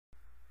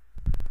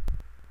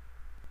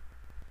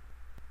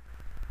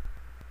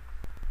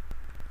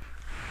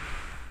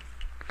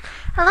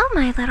Hello,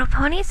 my little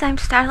ponies. I'm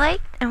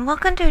Starlight, and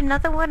welcome to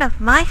another one of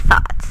my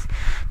thoughts.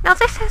 Now,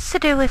 this has to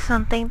do with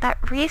something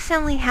that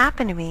recently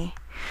happened to me.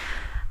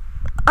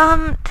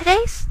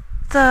 Today's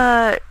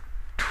the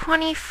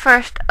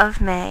 21st of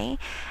May,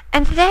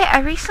 and today I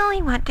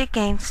recently went to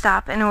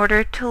GameStop in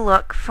order to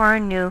look for a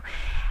new,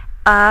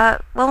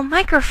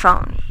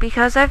 microphone,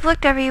 because I've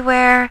looked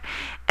everywhere,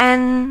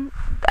 and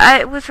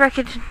it was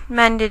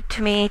recommended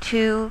to me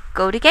to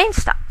go to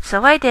GameStop.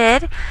 So I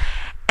did,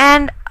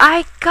 and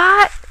I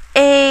got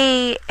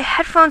a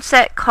headphone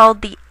set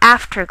called the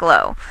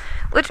Afterglow,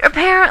 which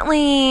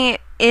apparently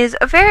is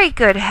a very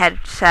good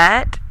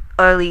headset,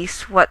 or at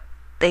least what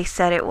they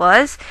said it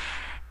was,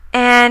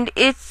 and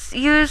it's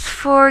used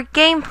for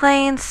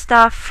gameplay and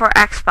stuff for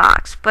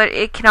Xbox, but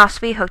it can also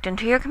be hooked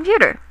into your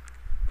computer.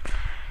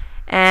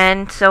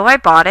 And so I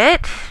bought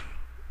it,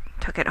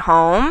 took it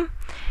home.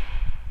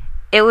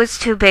 It was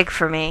too big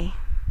for me.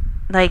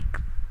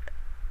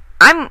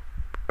 I'm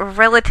a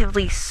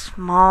relatively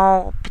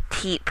small,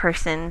 petite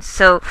person,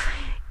 so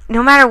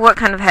no matter what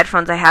kind of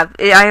headphones I have,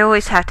 I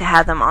always have to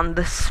have them on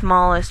the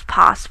smallest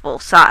possible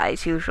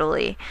size,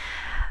 usually.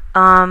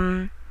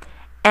 And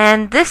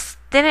this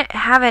didn't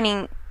have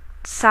any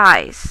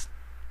size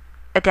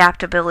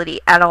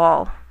adaptability at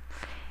all.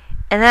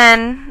 And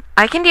then,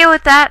 I can deal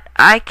with that,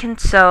 I can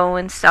sew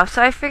and stuff,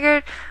 so I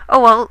figured,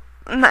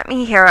 let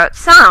me hear out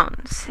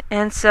sounds.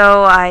 And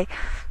so I,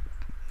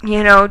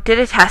 did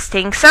a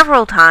testing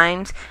several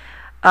times.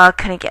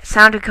 Couldn't get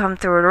sound to come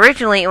through it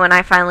originally. When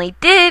I finally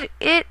did,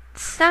 it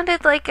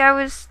sounded like I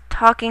was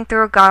talking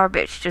through a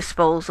garbage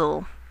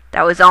disposal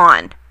that was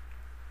on.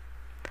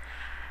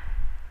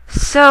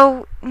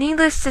 So,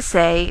 needless to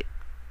say,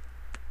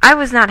 I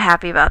was not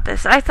happy about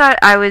this. I thought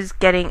I was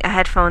getting a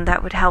headphone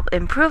that would help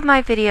improve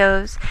my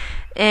videos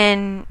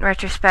in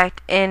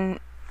retrospect and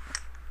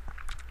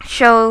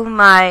show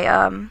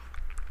my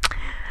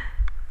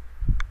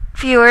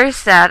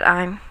viewers that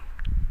I'm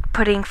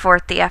putting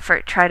forth the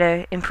effort to try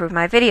to improve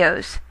my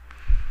videos.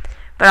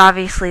 But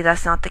obviously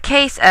that's not the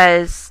case,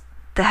 as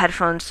the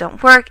headphones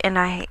don't work and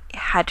I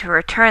had to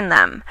return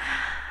them.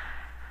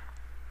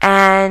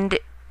 And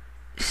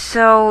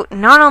so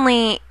not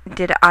only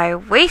did I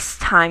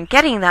waste time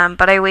getting them,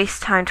 but I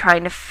waste time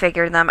trying to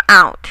figure them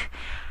out.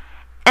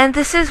 And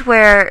this is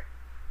where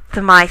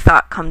my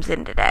thought comes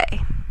in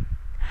today.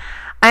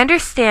 I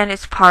understand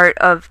it's part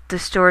of the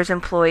store's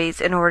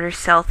employees in order to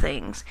sell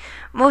things.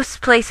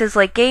 Most places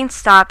like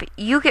GameStop,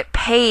 you get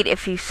paid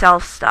if you sell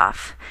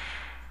stuff.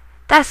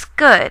 That's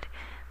good.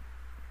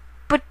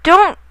 But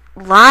don't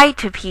lie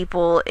to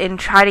people and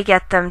try to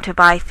get them to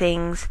buy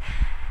things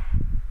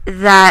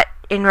that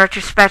in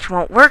retrospect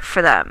won't work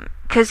for them.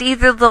 Because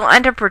either they'll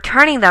end up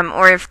returning them,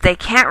 or if they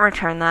can't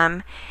return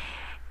them,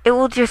 it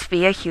will just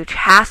be a huge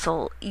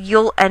hassle.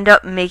 You'll end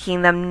up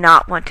making them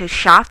not want to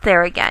shop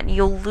there again.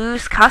 You'll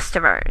lose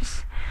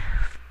customers.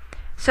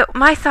 So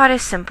my thought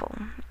is simple.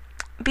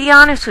 Be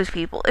honest with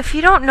people. If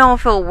you don't know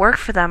if it will work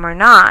for them or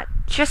not,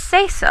 just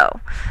say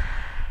so.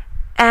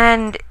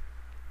 And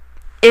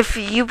if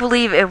you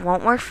believe it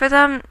won't work for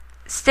them,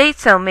 state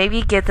so.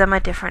 Maybe give them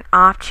a different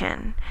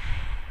option.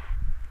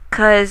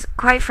 Because,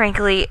 quite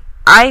frankly,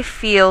 I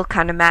feel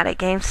kind of mad at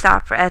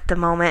GameStop at the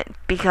moment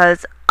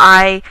because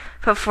I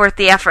put forth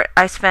the effort.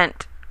 I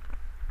spent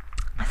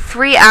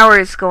 3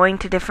 hours going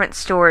to different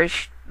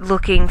stores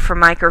looking for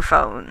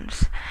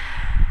microphones.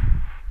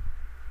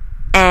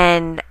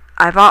 And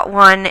I bought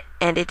one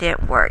and it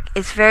didn't work.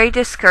 It's very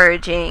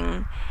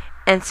discouraging,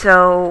 and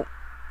so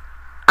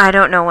I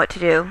don't know what to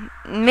do.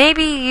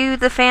 Maybe you,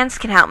 the fans,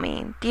 can help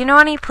me. Do you know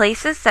any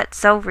places that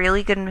sell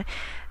really good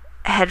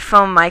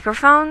headphone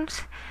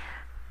microphones?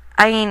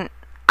 I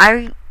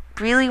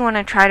really want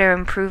to try to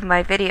improve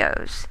my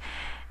videos.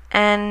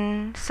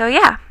 And so,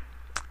 yeah.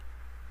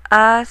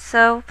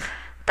 So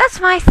that's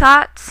my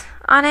thoughts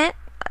on it.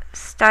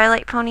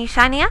 Starlight Pony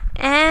signing up,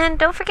 and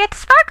don't forget to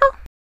sparkle.